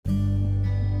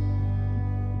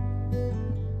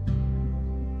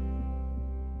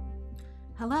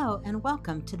Hello and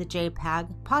welcome to the JPAG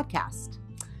podcast.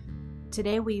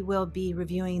 Today we will be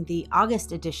reviewing the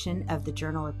August edition of the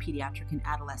Journal of Pediatric and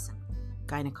Adolescent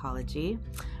Gynecology.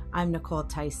 I'm Nicole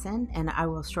Tyson, and I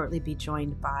will shortly be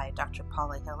joined by Dr.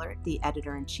 Paula Hillard, the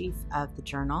editor-in-chief of the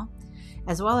journal,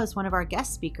 as well as one of our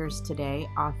guest speakers today,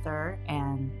 author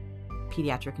and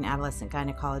pediatric and adolescent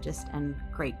gynecologist and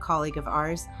great colleague of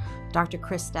ours, Dr.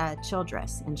 Krista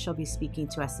Childress, and she'll be speaking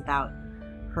to us about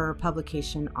her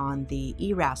publication on the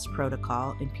ERAS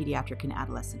protocol in pediatric and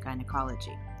adolescent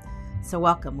gynecology. So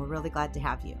welcome, we're really glad to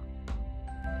have you.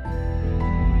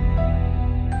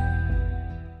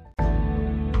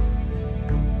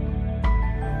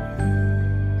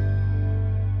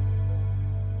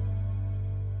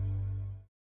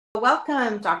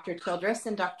 Welcome, Dr. Childress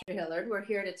and Dr. Hillard. We're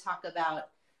here to talk about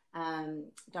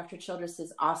Dr.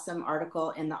 Childress's awesome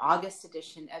article in the August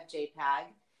edition of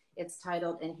JPAG. It's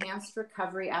titled Enhanced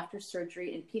Recovery After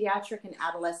Surgery in Pediatric and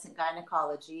Adolescent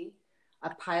Gynecology, a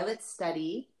Pilot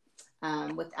Study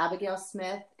with Abigail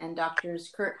Smith and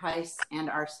Drs. Kurt Heiss and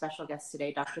our special guest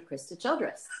today, Dr. Krista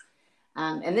Childress.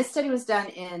 And this study was done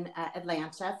in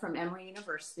Atlanta from Emory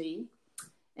University.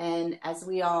 And as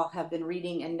we all have been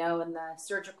reading and know in the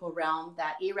surgical realm,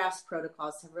 that ERAS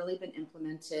protocols have really been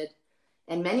implemented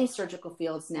in many surgical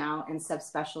fields now and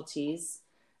subspecialties.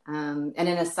 And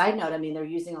in a side note, I mean, they're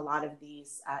using a lot of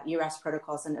these ERAS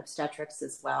protocols in obstetrics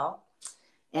as well.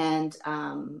 And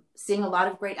seeing a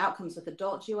lot of great outcomes with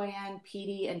adult GYN,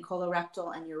 PD, and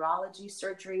colorectal and urology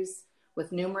surgeries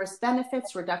with numerous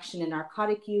benefits, reduction in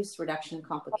narcotic use, reduction in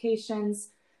complications,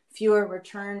 fewer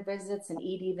return visits and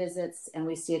ED visits. And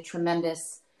we see a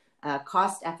tremendous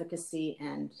cost efficacy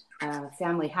and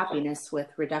family happiness with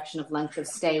reduction of length of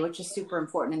stay, which is super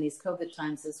important in these COVID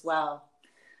times as well.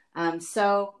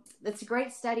 So it's a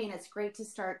great study, and it's great to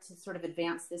start to sort of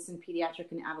advance this in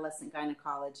pediatric and adolescent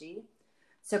gynecology.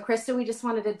 So, Krista, we just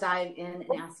wanted to dive in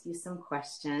and ask you some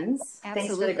questions. Absolutely.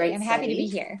 Thanks for the great I'm study. happy to be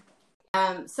here.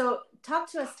 So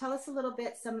talk to us, tell us a little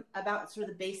bit about sort of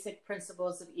the basic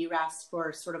principles of ERAS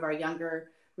for sort of our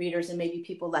younger readers and maybe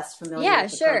people less familiar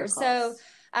with the protocols. So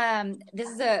this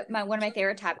is one of my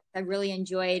favorite topics. I really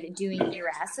enjoyed doing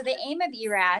ERAS. So the aim of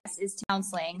ERAS is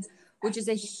counseling, which is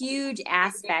a huge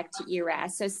aspect to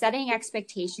ERAS. So setting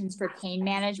expectations for pain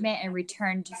management and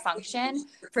return to function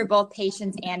for both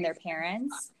patients and their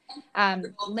parents.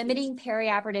 Limiting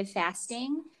perioperative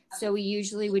fasting. So we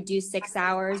usually would do 6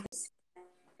 hours.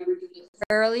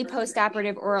 Early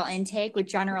postoperative oral intake with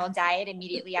general diet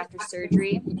immediately after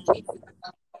surgery.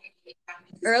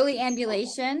 Early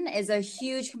ambulation is a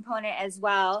huge component as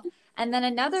well. And then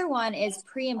another one is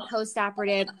pre and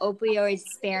postoperative opioid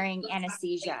sparing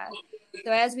anesthesia.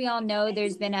 So as we all know,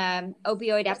 there's been an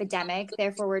opioid epidemic.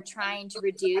 Therefore, we're trying to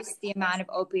reduce the amount of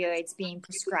opioids being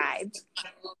prescribed.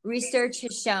 Research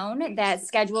has shown that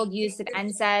scheduled use of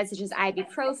NSAIDs such as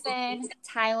ibuprofen,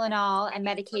 Tylenol, and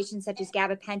medications such as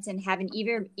gabapentin have an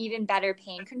even better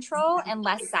pain control and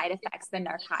less side effects than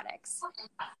narcotics.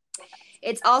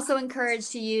 It's also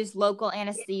encouraged to use local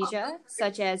anesthesia,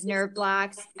 such as nerve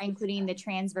blocks, including the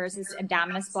transversus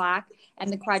abdominis block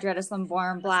and the quadratus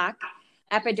lumborum block,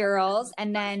 epidurals,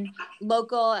 and then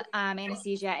local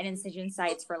anesthesia at incision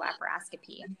sites for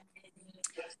laparoscopy.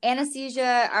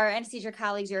 Our anesthesia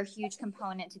colleagues are a huge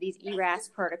component to these ERAS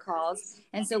protocols.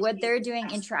 And so what they're doing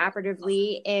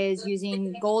intraoperatively is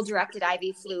using goal-directed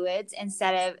IV fluids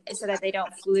so that they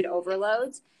don't fluid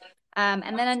overload.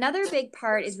 And then another big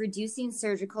part is reducing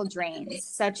surgical drains,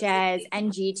 such as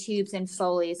NG tubes and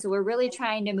Foley. So we're really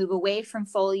trying to move away from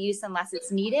Foley use unless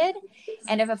it's needed.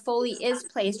 And if a Foley is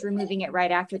placed, removing it right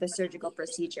after the surgical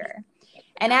procedure.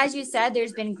 And as you said,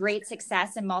 there's been great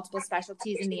success in multiple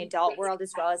specialties in the adult world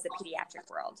as well as the pediatric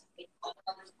world.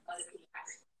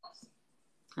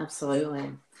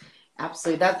 Absolutely.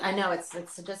 Absolutely. I know it's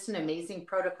just an amazing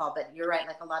protocol, but you're right,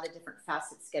 like a lot of different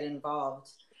facets get involved.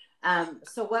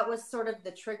 So what was sort of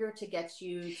the trigger to get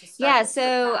you to start?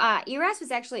 ERAS was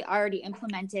actually already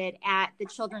implemented at the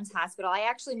Children's Hospital. I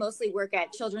actually mostly work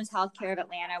at Children's Healthcare of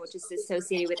Atlanta, which is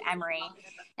associated with Emory.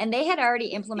 And they had already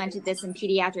implemented this in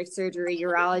pediatric surgery,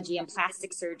 urology, and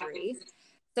plastic surgery.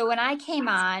 So when I came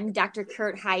on, Dr.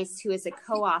 Kurt Heiss, who is a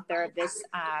co-author of this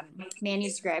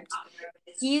manuscript,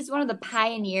 he's one of the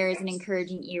pioneers in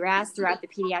encouraging ERAS throughout the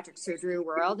pediatric surgery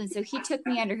world. And so he took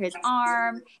me under his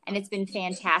arm, and it's been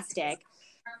fantastic.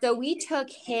 So we took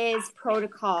his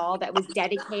protocol that was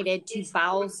dedicated to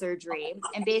bowel surgery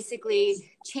and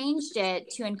basically changed it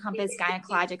to encompass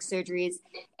gynecologic surgeries.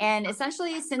 And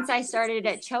essentially, since I started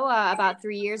at CHOA about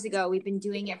 3 years ago, we've been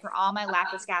doing it for all my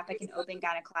laparoscopic and open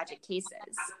gynecologic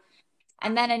cases.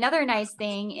 And then another nice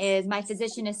thing is my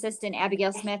physician assistant,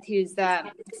 Abigail Smith, who's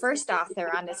the first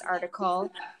author on this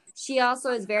article. She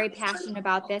also is very passionate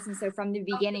about this. And so from the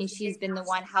beginning, she's been the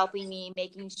one helping me,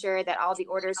 making sure that all the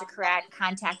orders are correct,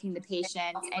 contacting the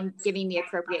patients, and giving the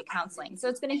appropriate counseling. So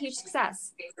it's been a huge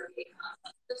success.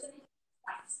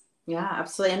 Yeah,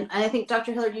 absolutely. And I think,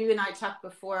 Dr. Hillard, you and I talked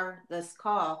before this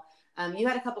call. You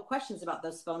had a couple questions about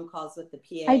those phone calls with the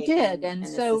PA. I did. And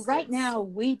so assistants. right now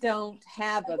we don't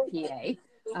have a PA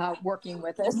working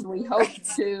with us. We hope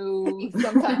to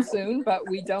sometime soon, but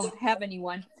we don't have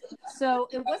anyone. So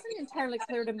it wasn't entirely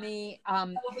clear to me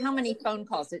how many phone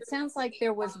calls. It sounds like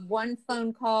there was one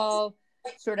phone call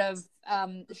sort of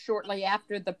shortly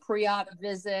after the pre-op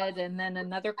visit, and then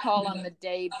another call on the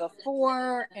day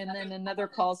before, and then another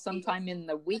call sometime in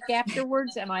the week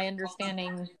afterwards. Am I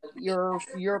understanding your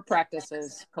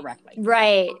practices correctly?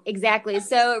 Right, exactly.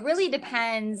 So it really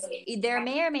depends. There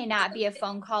may or may not be a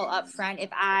phone call up front.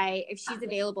 If she's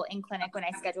available in clinic when I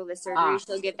schedule the surgery,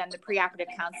 she'll give them the preoperative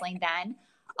counseling then.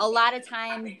 A lot of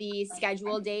times the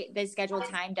scheduled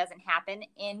time doesn't happen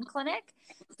in clinic.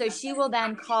 So she will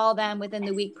then call them within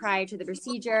the week prior to the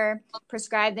procedure,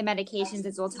 prescribe the medications,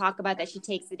 as we'll talk about, that she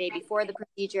takes the day before the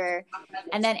procedure.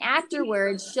 And then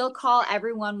afterwards, she'll call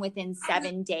everyone within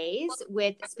 7 days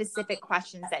with specific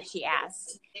questions that she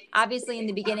asks. Obviously, in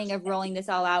the beginning of rolling this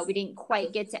all out, we didn't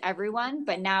quite get to everyone,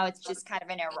 but now it's just kind of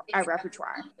in our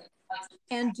repertoire.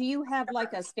 And do you have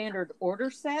like a standard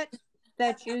order set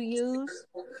that you use?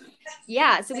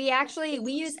 Yeah, so we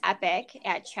use Epic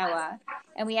at CHOA,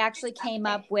 and we actually came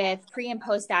up with pre and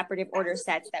post-operative order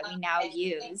sets that we now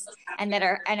use and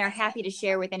are happy to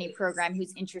share with any program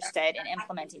who's interested in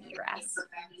implementing ERAS.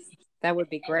 That would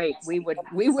be great. We would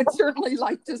certainly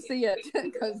like to see it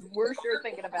because we're sure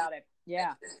thinking about it.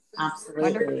 Yeah, absolutely.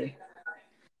 Wonderful.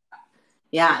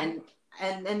 Yeah,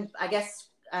 and I guess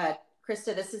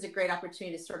Krista, this is a great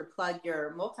opportunity to sort of plug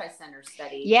your multi-center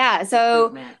study. Yeah.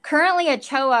 So currently at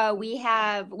CHOA, we've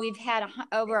had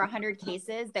over 100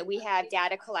 cases that we have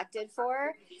data collected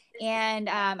for. And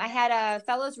I had a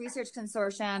Fellows Research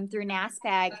Consortium through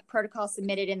NASPAG protocol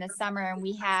submitted in the summer, and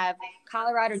we have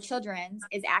Colorado Children's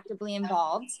is actively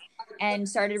involved and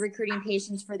started recruiting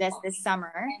patients for this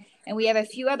summer. And we have a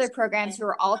few other programs who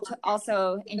are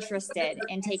also interested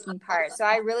in taking part. So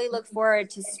I really look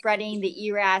forward to spreading the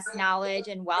ERAS knowledge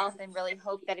and wealth, and really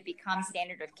hope that it becomes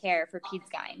standard of care for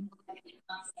PEDS-GYN.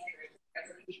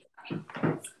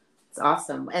 It's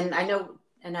awesome. And I know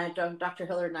Dr.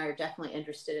 Hillard and I are definitely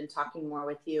interested in talking more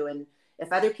with you. And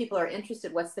if other people are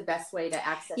interested, what's the best way to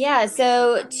access? Yeah,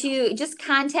 so to just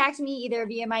contact me either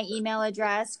via my email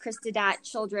address,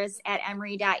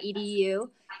 krista.childress@emory.edu.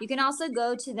 You can also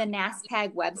go to the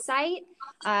NASPAG website,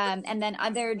 and then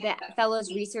under the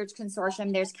Fellows Research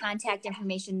Consortium, there's contact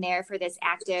information there for this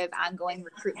active ongoing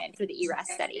recruitment for the ERAS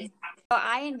study. So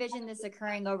I envision this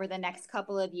occurring over the next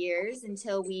couple of years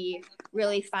until we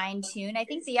really fine tune. I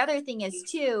think the other thing is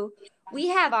too, we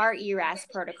have our ERAS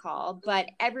protocol, but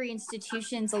every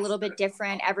institution's a little bit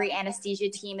different. Every anesthesia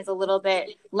team is a little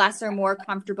bit less or more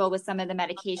comfortable with some of the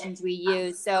medications we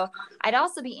use. So I'd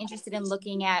also be interested in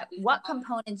looking at what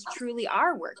components truly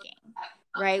are working,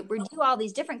 right? We do all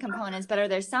these different components, but are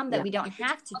there some that we don't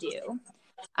have to do?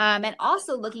 And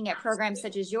also looking at programs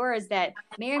such as yours that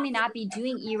may or may not be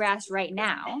doing ERAS right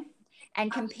now, and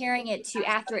comparing it to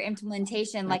after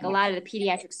implementation, like a lot of the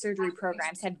pediatric surgery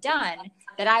programs have done,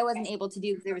 that I wasn't able to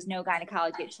do because there was no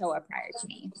gynecology at CHOA prior to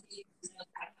me.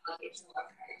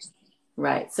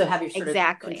 Right. So have your sort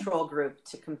of control group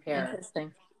to compare.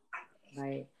 Interesting.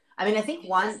 Right. I mean, I think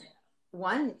one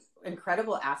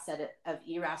incredible asset of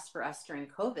ERAS for us during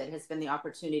COVID has been the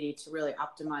opportunity to really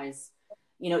optimize,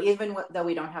 even though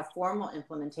we don't have formal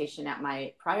implementation at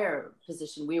my prior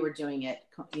position, we were doing it,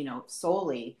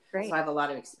 solely. Great. So I have a lot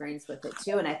of experience with it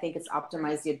too. And I think it's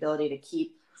optimized the ability to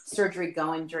keep surgery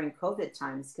going during COVID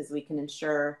times, because we can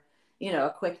ensure, a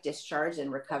quick discharge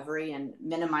and recovery and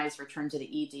minimize return to the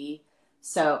ED.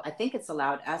 So I think it's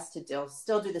allowed us to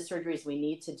still do the surgeries we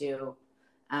need to do,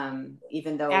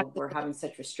 even though we're having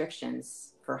such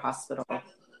restrictions for hospital.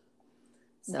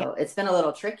 So It's been a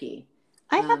little tricky.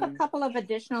 I have a couple of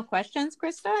additional questions,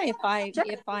 Krista, if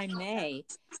I may.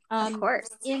 Of course.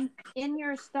 In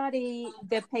your study,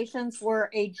 the patients were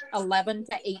aged 11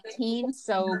 to 18,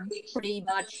 so pretty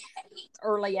much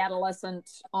early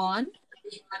adolescent on.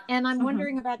 And I'm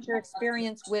wondering about your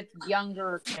experience with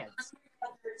younger kids.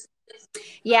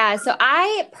 Yeah, so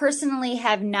I personally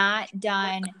have not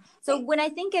done. So when I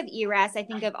think of ERAS, I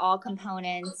think of all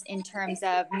components in terms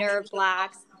of nerve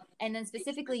blocks, and then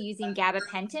specifically using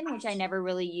gabapentin, which I never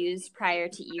really used prior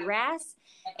to ERAS.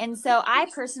 And so I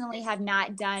personally have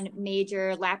not done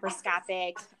major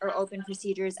laparoscopic or open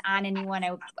procedures on anyone,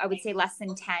 I would say less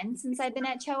than 10 since I've been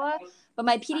at CHOA. But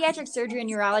my pediatric surgery and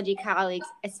urology colleagues,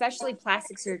 especially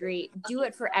plastic surgery, do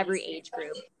it for every age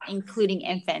group, including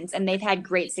infants, and they've had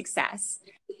great success.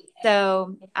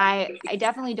 So I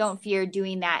definitely don't fear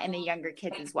doing that in the younger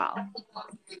kids as well.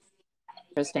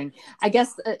 Interesting. I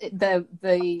guess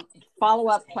the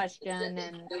follow-up question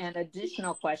and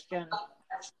additional question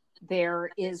there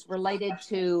is related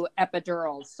to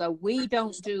epidurals. So we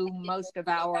don't do most of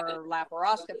our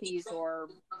laparoscopies or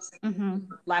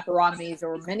laparotomies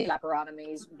or mini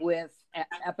laparotomies with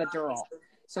epidural.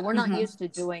 So we're not used to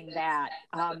doing that.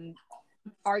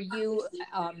 Are you,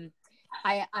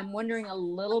 I'm wondering a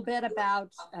little bit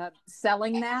about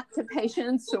selling that to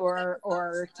patients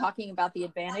or talking about the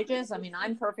advantages. I mean,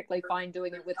 I'm perfectly fine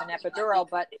doing it with an epidural,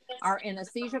 but our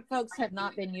anesthesia folks have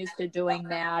not been used to doing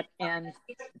that, and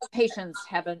patients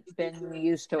haven't been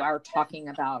used to our talking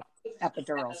about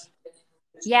epidurals.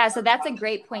 Yeah, so that's a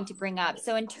great point to bring up.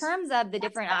 So in terms of the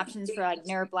different options for like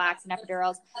nerve blocks and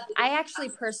epidurals, I actually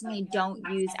personally don't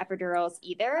use epidurals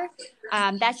either.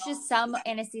 That's just some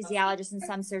anesthesiologists and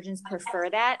some surgeons prefer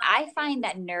that. I find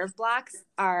that nerve blocks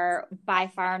are by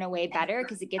far and away better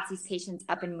because it gets these patients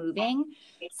up and moving.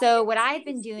 So what I've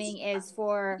been doing is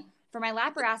for my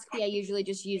laparoscopy, I usually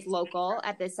just use local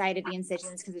at the site of the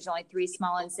incisions because there's only 3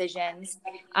 small incisions.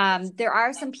 There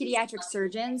are some pediatric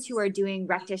surgeons who are doing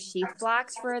rectus sheath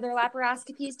blocks for their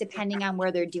laparoscopies, depending on where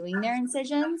they're doing their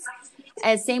incisions.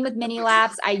 Same with mini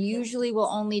laps. I usually will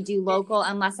only do local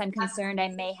unless I'm concerned I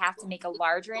may have to make a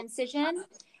larger incision.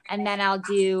 And then I'll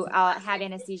have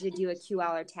anesthesia do a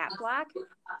QL or tap block.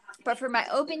 But for my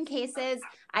open cases,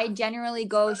 I generally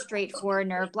go straight for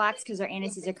nerve blocks because our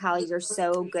anesthesia colleagues are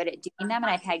so good at doing them, and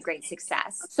I've had great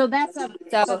success. So that's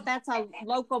a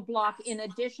local block in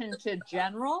addition to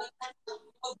general?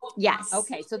 Yes.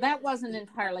 Okay, so that wasn't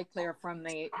entirely clear from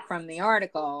the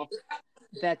article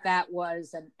that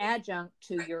was an adjunct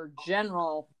to your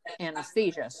general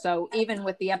anesthesia. So even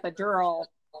with the epidural,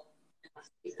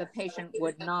 the patient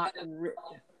would not.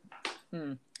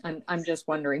 I'm just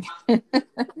wondering.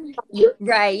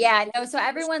 Right. Yeah. No. So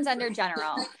everyone's under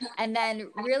general. And then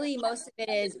really most of it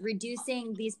is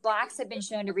reducing. These blocks have been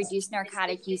shown to reduce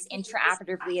narcotic use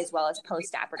intraoperatively as well as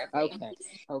postoperatively.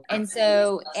 Okay. And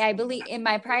so I believe in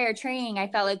my prior training, I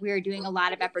felt like we were doing a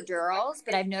lot of epidurals,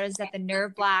 but I've noticed that the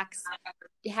nerve blocks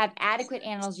have adequate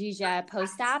analgesia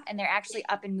post-op, and they're actually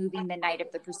up and moving the night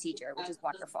of the procedure, which is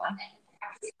wonderful.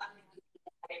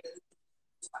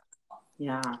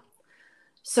 Yeah.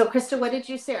 So, Krista, what did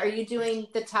you say? Are you doing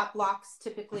the tap blocks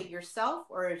typically yourself,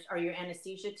 or are your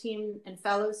anesthesia team and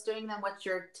fellows doing them? What's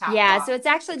your tap block so it's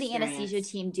actually experience? The anesthesia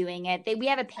team doing it. We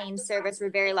have a pain service. We're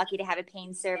very lucky to have a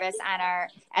pain service at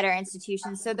our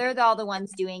institution. So they're all the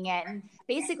ones doing it. And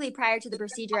basically, prior to the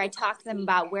procedure, I talk to them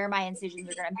about where my incisions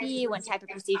are going to be, what type of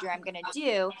procedure I'm going to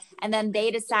do, and then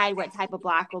they decide what type of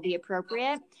block will be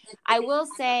appropriate. I will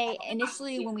say,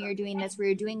 initially when we were doing this,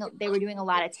 they were doing a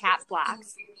lot of tap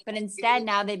blocks. But instead,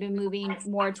 now they've been moving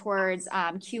more towards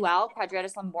QL,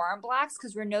 quadratus lumborum blocks,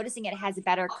 because we're noticing it has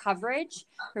better coverage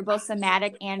for both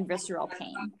somatic and visceral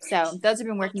pain. So those have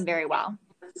been working very well.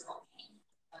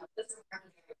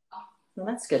 Well,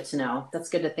 that's good to know. That's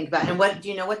good to think about. And do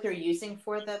you know what they're using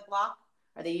for the block?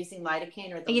 Are they using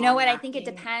lidocaine or the You know what? I think it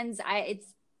depends. It's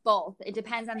both. It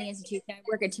depends on the institution. I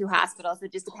work at 2 hospitals, so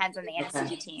it just depends on the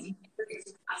anesthesia team.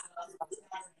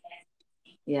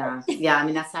 Yeah. I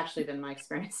mean, that's actually been my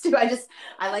experience too.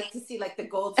 I like to see like the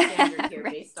gold standard here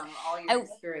right. Based on all your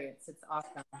experience. It's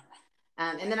awesome.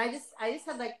 And then I just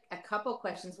had like a couple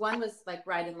questions. One was like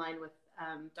right in line with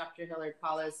Dr. Hillard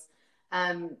Paula's.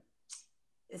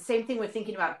 Same thing with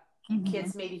thinking about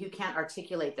kids maybe who can't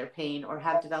articulate their pain or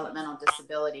have developmental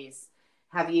disabilities.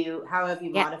 How have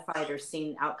you modified or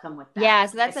seen outcome with that? Yeah,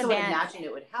 so that's I would imagine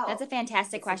it would help. That's a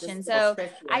fantastic question. So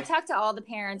I talked to all the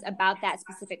parents about that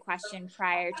specific question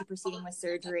prior to proceeding with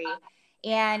surgery.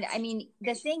 And I mean,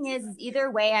 the thing is either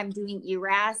way, I'm doing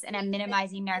ERAS and I'm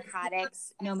minimizing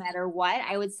narcotics no matter what.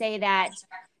 I would say that,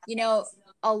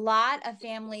 a lot of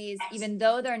families, even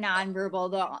though they're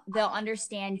nonverbal, they'll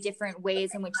understand different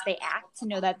ways in which they act to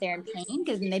know that they're in pain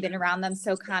because they've been around them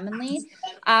so commonly.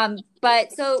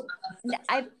 But so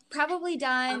I've probably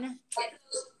done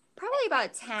probably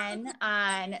about 10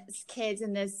 on kids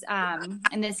in this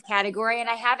category, and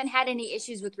I haven't had any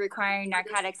issues with requiring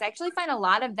narcotics. I actually find a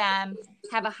lot of them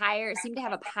seem to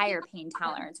have a higher pain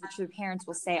tolerance, which the parents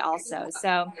will say also.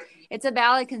 So it's a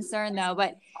valid concern though.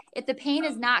 But if the pain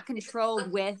is not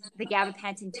controlled with the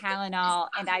gabapentin, Tylenol,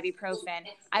 and ibuprofen,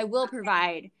 I will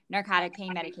provide narcotic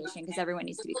pain medication because everyone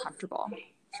needs to be comfortable.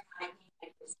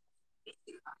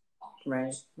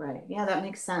 Right. Yeah, that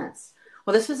makes sense.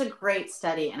 Well, this was a great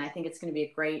study, and I think it's going to be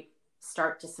a great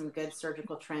start to some good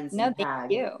surgical trends in PAG.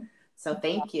 Thank you. So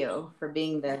thank you for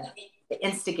being the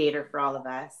instigator for all of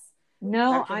us.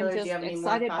 No, Dr. I'm Hillard, just do you have any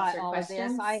excited more by thoughts or all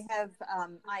questions? of this.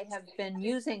 I have been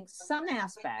using some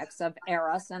aspects of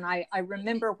Eros, and I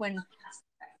remember when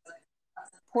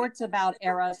reports about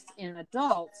Eros in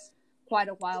adults quite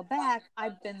a while back,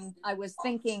 I was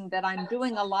thinking that I'm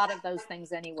doing a lot of those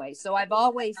things anyway. So I've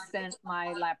always sent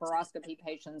my laparoscopy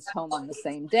patients home on the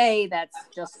same day. That's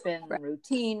just been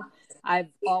routine. I've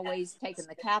always taken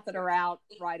the catheter out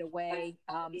right away,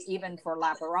 even for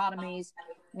laparotomies.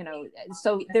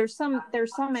 So there's some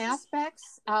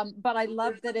aspects, but I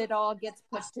love that it all gets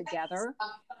put together.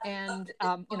 And,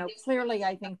 clearly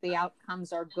I think the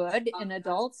outcomes are good in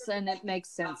adults, and it makes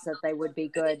sense that they would be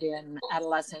good in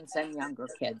adolescents and younger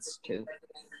kids too.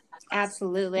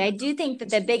 Absolutely. I do think that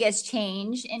the biggest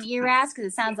change in ERAS,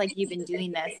 because it sounds like you've been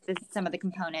doing this some of the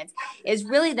components, is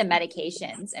really the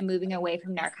medications and moving away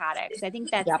from narcotics. I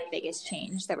think that's the biggest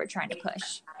change that we're trying to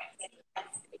push.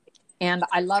 And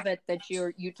I love it that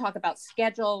you talk about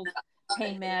scheduled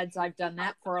pain meds. I've done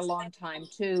that for a long time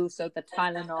too. So the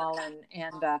Tylenol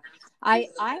and I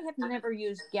have never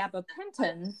used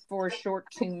gabapentin for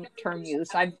short-term use.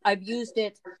 I've used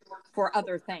it for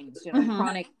other things,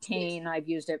 chronic pain. I've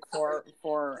used it for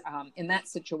in that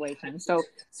situation. So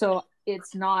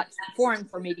it's not foreign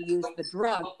for me to use the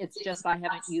drug. It's just I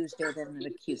haven't used it in an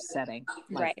acute setting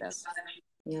like this.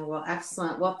 Yeah, well,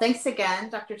 excellent. Well, thanks again,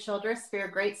 Dr. Childress, for your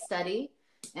great study.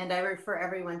 And I refer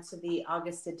everyone to the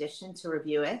August edition to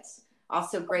review it.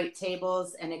 Also, great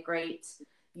tables and a great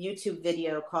YouTube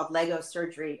video called Lego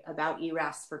Surgery about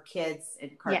ERAS for kids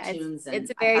and cartoons. It's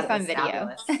a very fun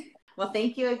video. Well,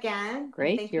 thank you again.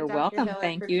 Great. Thank You're you, Dr. welcome. Hillard,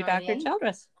 thank you, Dr.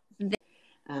 Childress.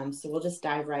 So we'll just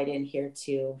dive right in here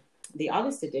to the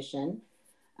August edition.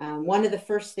 One of the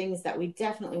first things that we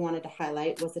definitely wanted to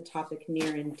highlight was a topic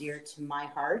near and dear to my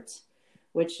heart,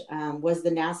 which was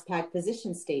the NASPAG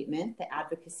position statement, the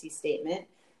advocacy statement,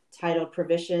 titled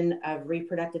Provision of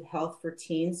Reproductive Health for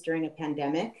Teens During a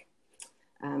Pandemic.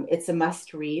 It's a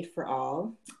must read for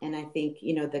all. And I think,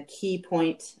 the key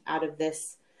point out of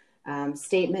this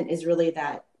statement is really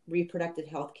that reproductive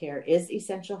health care is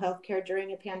essential health care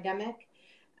during a pandemic.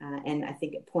 And I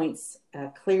think it points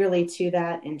clearly to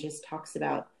that and just talks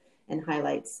about and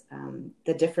highlights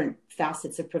the different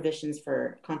facets of provisions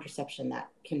for contraception that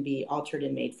can be altered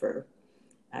and made for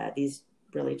these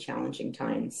really challenging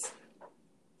times.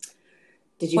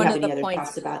 Did you have any other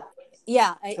thoughts about?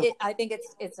 Yeah, I think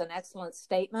it's an excellent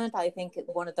statement. I think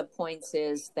one of the points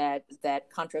is that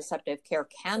contraceptive care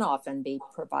can often be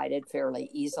provided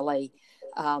fairly easily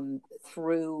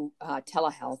through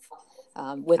telehealth.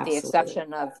 With the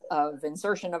exception of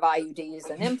insertion of IUDs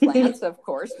and implants, of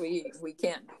course, we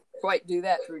can't quite do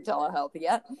that through telehealth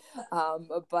yet,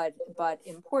 but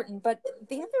important. But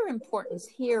the other importance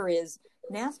here is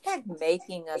NASPAG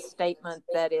making a statement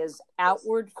that is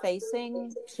outward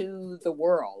facing to the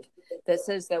world, that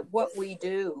says that what we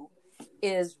do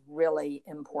is really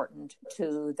important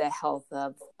to the health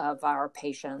of our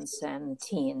patients and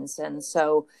teens. And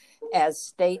so as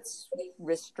states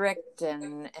restrict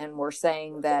and we're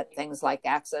saying that things like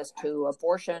access to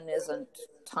abortion isn't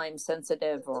time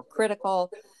sensitive or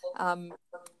critical,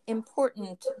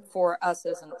 important for us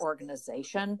as an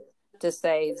organization to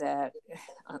say that,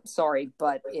 I'm sorry,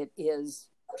 but it is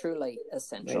truly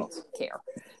essential care.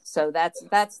 So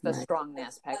that's the strong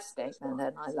NASPAG statement,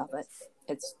 and I love it.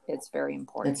 It's very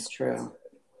important. It's true.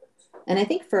 And I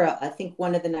think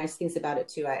one of the nice things about it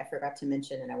too, I forgot to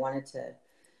mention, and I wanted to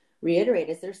reiterate,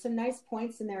 is there's some nice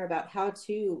points in there about how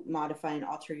to modify and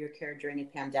alter your care during a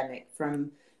pandemic,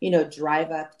 from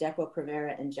drive up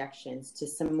Depo-Provera injections to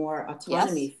some more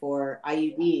autonomy for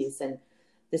IUDs, and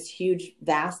this huge,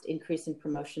 vast increase in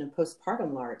promotion of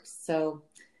postpartum LARCs. So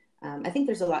I think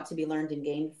there's a lot to be learned and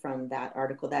gained from that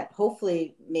article that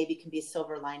hopefully maybe can be a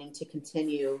silver lining to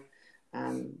continue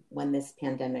when this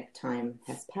pandemic time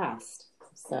has passed.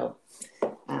 So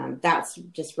that's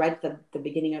just right at the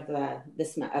beginning of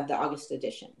the August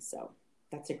edition. So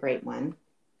that's a great one.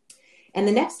 And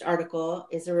the next article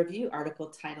is a review article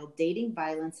titled Dating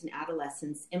Violence in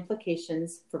Adolescence,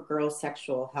 Implications for Girls'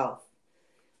 Sexual Health.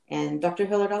 And Dr.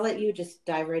 Hillard, I'll let you just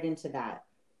dive right into that.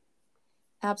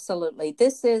 Absolutely.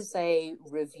 This is a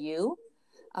review,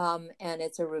 and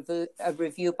it's a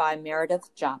review by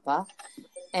Meredith Joppa,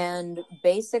 and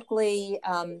basically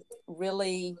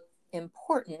really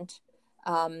important,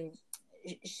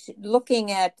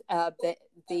 looking at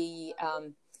the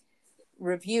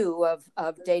review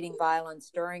of dating violence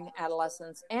during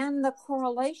adolescence and the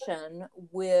correlation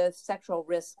with sexual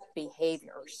risk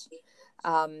behaviors.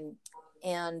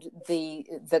 And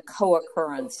the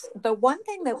co-occurrence. The one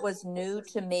thing that was new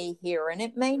to me here, and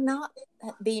it may not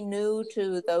be new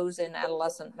to those in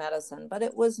adolescent medicine, but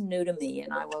it was new to me,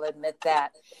 and I will admit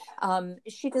that.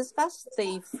 She discussed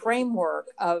the framework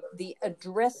of the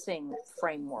addressing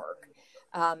framework,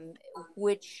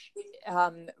 which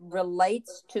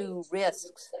relates to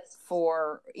risks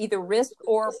for either risk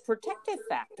or protective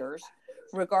factors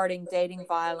regarding dating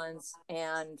violence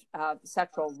and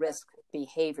sexual risk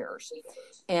behaviors.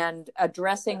 And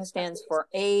addressing stands for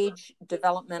age,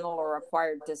 developmental or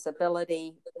acquired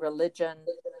disability, religion,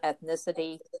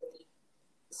 ethnicity,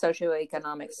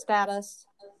 socioeconomic status,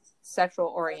 sexual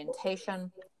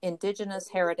orientation, indigenous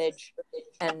heritage,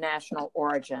 and national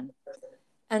origin.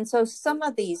 And so some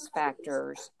of these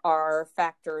factors are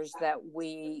factors that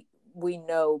we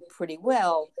know pretty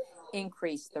well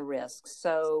increase the risk.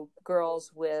 So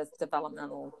girls with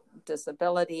developmental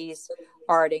disabilities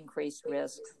are at increased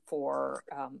risk for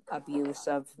abuse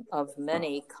of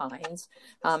many kinds,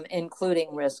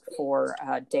 including risk for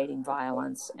dating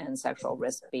violence and sexual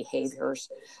risk behaviors.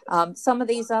 Some of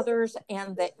these others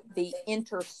and the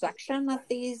intersection of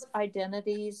these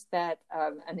identities that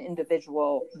an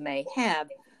individual may have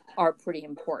are pretty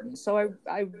important. So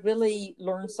I really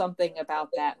learned something about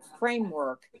that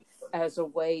framework as a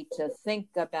way to think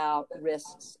about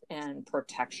risks and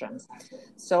protection.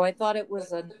 So I thought it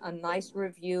was a nice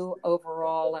review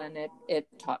overall, and it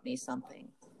taught me something,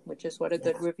 which is what a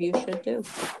good review should do.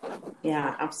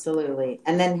 Yeah, absolutely.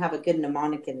 And then have a good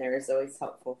mnemonic in there is always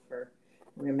helpful for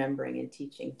remembering and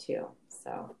teaching too.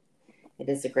 So it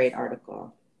is a great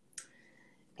article.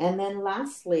 And then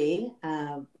lastly,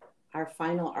 our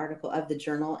final article of the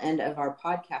journal and of our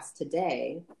podcast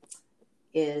today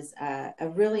is a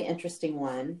really interesting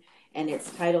one, and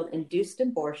it's titled Induced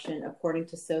Abortion According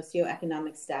to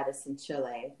Socioeconomic Status in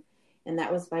Chile. And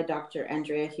that was by Dr.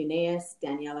 Andrea Huneeus,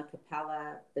 Daniela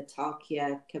Capella,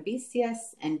 Vitalkia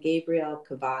Cabicias, and Gabriel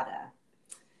Cavada.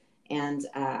 And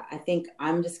I think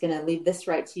I'm just going to leave this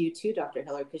right to you too, Dr.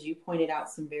 Hillard, because you pointed out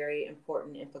some very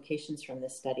important implications from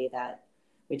this study that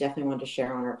we definitely want to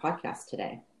share on our podcast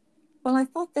today. Well, I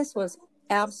thought this was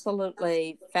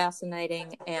absolutely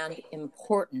fascinating and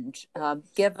important,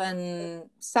 given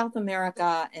South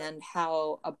America and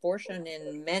how abortion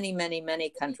in many, many, many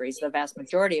countries, the vast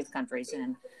majority of countries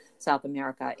in South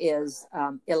America, is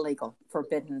illegal,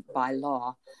 forbidden by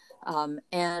law.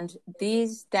 And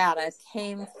these data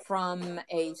came from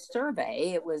a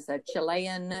survey. It was a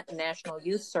Chilean National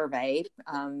Youth Survey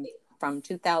from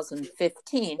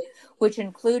 2015, which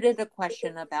included a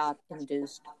question about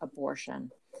induced abortion.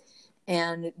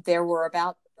 And there were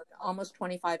about almost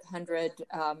 2,500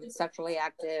 sexually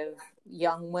active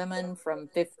young women from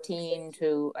 15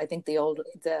 to, I think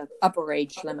the upper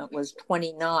age limit was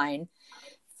 29.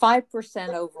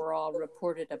 5% overall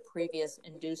reported a previous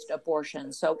induced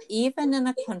abortion. So even in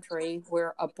a country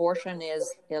where abortion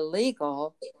is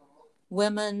illegal,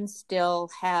 women still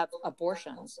have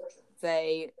abortions.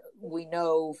 We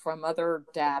know from other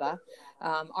data,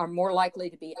 are more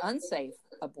likely to be unsafe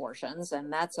abortions,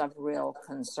 and that's of real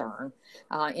concern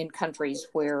in countries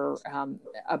where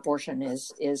abortion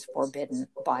is forbidden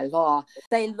by law.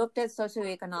 They looked at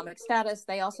socioeconomic status.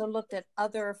 They also looked at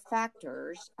other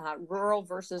factors, rural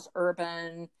versus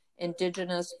urban,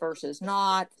 indigenous versus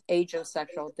not, age of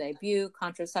sexual debut,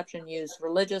 contraception use,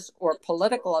 religious or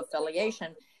political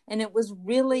affiliation. And it was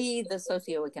really the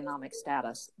socioeconomic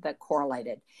status that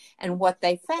correlated. And what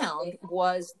they found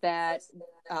was that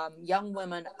young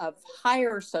women of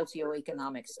higher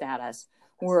socioeconomic status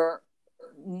were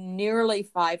nearly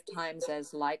 5 times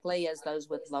as likely as those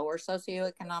with lower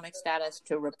socioeconomic status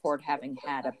to report having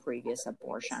had a previous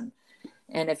abortion.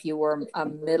 And if you were a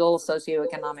middle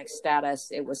socioeconomic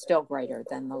status, it was still greater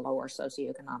than the lower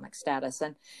socioeconomic status.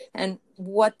 And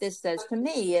what this says to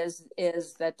me is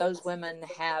that those women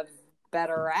have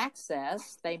better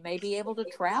access. They may be able to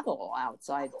travel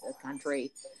outside the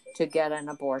country to get an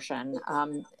abortion.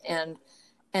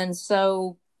 And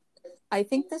so I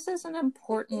think this is an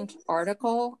important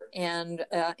article and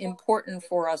important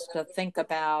for us to think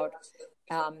about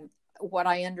what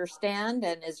I understand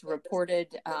and is reported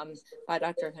by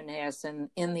Dr. Huneeus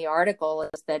in the article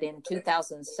is that in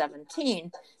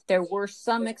 2017 there were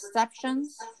some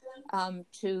exceptions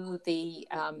to the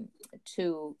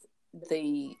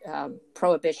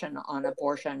prohibition on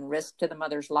abortion, risk to the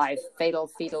mother's life, fatal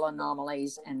fetal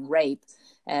anomalies, and rape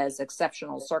as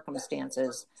exceptional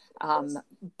circumstances.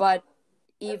 But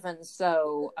even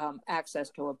so,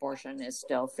 access to abortion is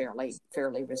still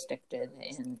fairly restricted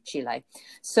in Chile.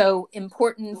 So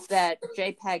important that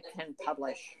JPAG can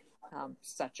publish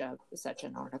such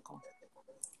an article.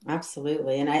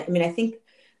 Absolutely. And I mean, I think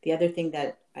the other thing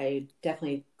that I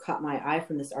definitely caught my eye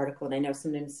from this article, and I know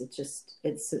sometimes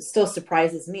it still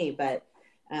surprises me, but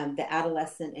the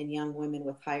adolescent and young women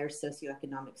with higher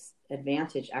socioeconomic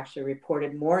advantage actually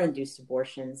reported more induced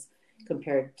abortions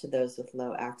compared to those with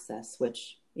low access,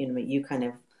 which, you kind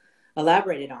of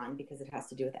elaborated on, because it has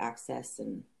to do with access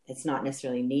and it's not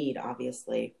necessarily need,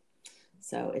 obviously.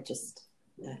 So I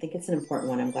think it's an important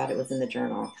one. I'm glad it was in the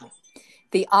journal.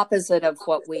 The opposite of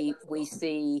what we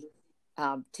see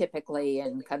typically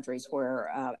in countries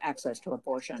where access to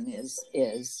abortion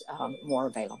is more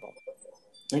available.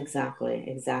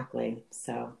 Exactly.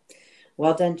 So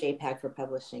well done, JPAG, for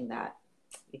publishing that.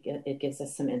 It gives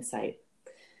us some insight.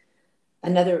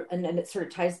 And it sort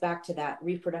of ties back to that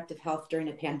reproductive health during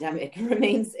a pandemic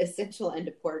remains essential and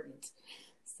important.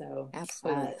 So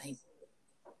absolutely.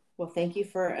 Well, thank you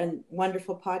for a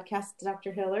wonderful podcast,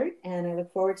 Dr. Hillard, and I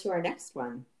look forward to our next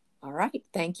one. All right.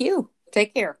 Thank you.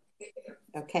 Take care.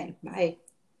 Okay. Bye.